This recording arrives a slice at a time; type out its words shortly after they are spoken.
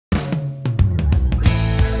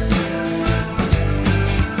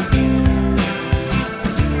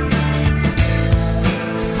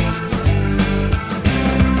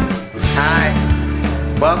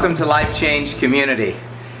Welcome to Life Change Community.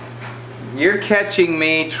 You're catching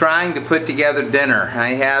me trying to put together dinner.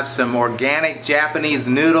 I have some organic Japanese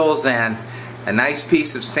noodles and a nice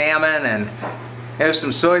piece of salmon, and have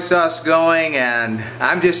some soy sauce going, and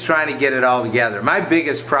I'm just trying to get it all together. My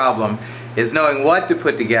biggest problem is knowing what to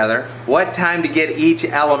put together, what time to get each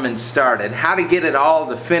element started, how to get it all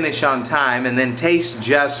to finish on time and then taste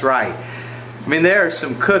just right. I mean, there are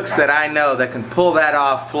some cooks that I know that can pull that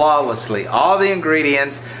off flawlessly. All the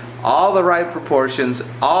ingredients, all the right proportions,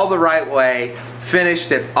 all the right way,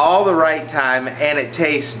 finished at all the right time, and it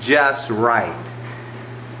tastes just right.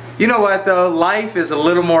 You know what though? Life is a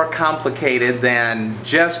little more complicated than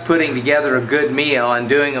just putting together a good meal and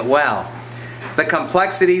doing it well. The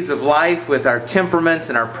complexities of life with our temperaments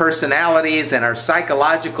and our personalities and our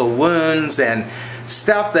psychological wounds and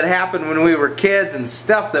stuff that happened when we were kids and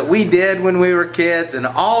stuff that we did when we were kids and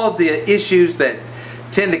all of the issues that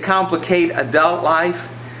tend to complicate adult life.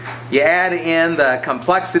 You add in the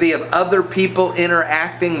complexity of other people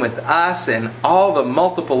interacting with us and all the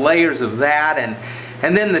multiple layers of that,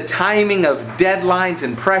 and then the timing of deadlines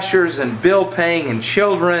and pressures and bill paying and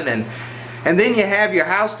children, and then you have your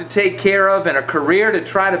house to take care of and a career to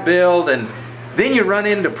try to build, and then you run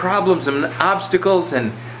into problems and obstacles,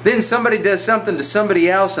 and then somebody does something to somebody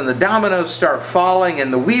else and the dominoes start falling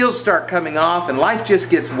and the wheels start coming off and life just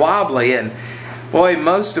gets wobbly, and boy,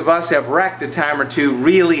 most of us have wrecked a time or two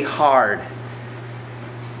really hard.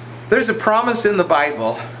 There's a promise in the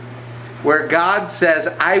Bible where God says,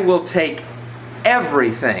 I will take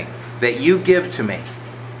everything that you give to me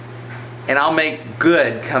and I'll make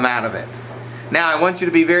good come out of it. Now I want you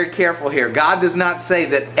to be very careful here. God does not say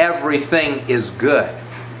that everything is good.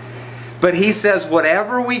 But He says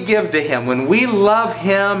whatever we give to Him, when we love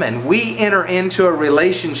Him and we enter into a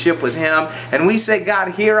relationship with Him and we say,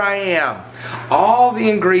 God, here I am. All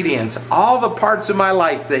the ingredients, all the parts of my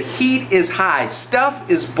life, the heat is high,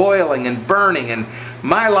 stuff is boiling and burning, and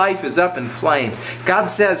my life is up in flames. God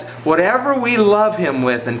says whatever we love Him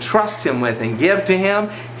with and trust Him with and give to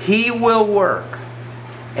Him, He will work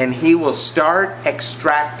and He will start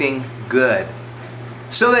extracting good.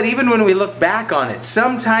 So that even when we look back on it,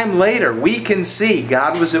 sometime later, we can see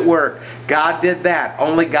God was at work. God did that.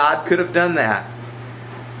 Only God could have done that.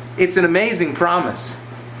 It's an amazing promise.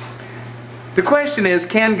 The question is,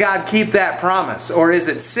 can God keep that promise? Or is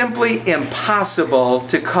it simply impossible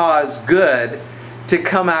to cause good to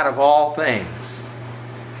come out of all things?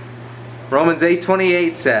 Romans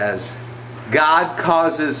 8:28 says, God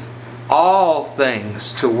causes all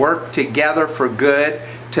things to work together for good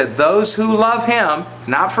to those who love Him. It's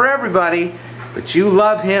not for everybody, but you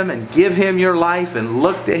love Him and give Him your life and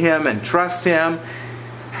look to Him and trust Him.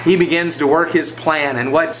 He begins to work His plan,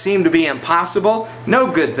 and what seemed to be impossible, no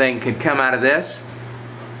good thing could come out of this.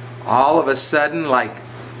 All of a sudden, like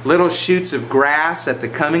little shoots of grass at the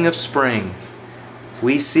coming of spring,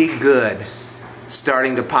 we see good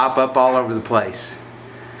starting to pop up all over the place.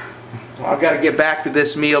 Well, I've got to get back to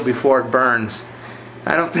this meal before it burns.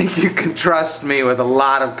 I don't think you can trust me with a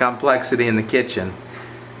lot of complexity in the kitchen,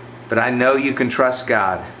 but I know you can trust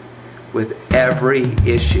God with every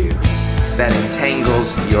issue that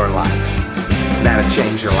entangles your life. That'll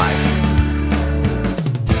change your life.